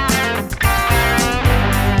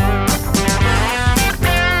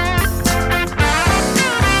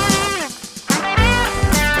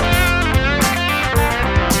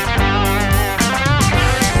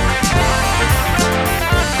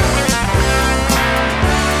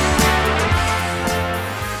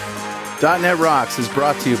 .NET Rocks is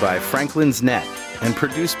brought to you by Franklin's Net and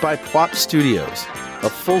produced by Pwop Studios, a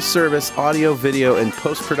full-service audio, video, and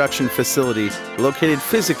post-production facility located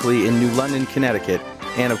physically in New London, Connecticut,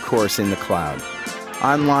 and of course in the cloud.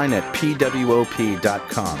 Online at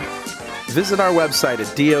pwop.com. Visit our website at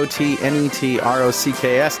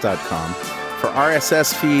dotnetrocks.com for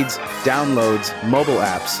RSS feeds, downloads, mobile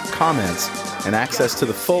apps, comments, and access to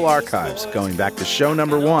the full archives going back to show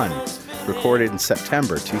number 1, recorded in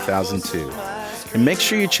September 2002. And make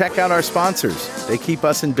sure you check out our sponsors. They keep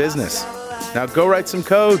us in business. Now go write some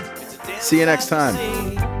code. See you next time.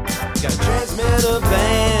 Got a transmitter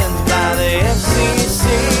banned by the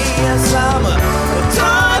FCC.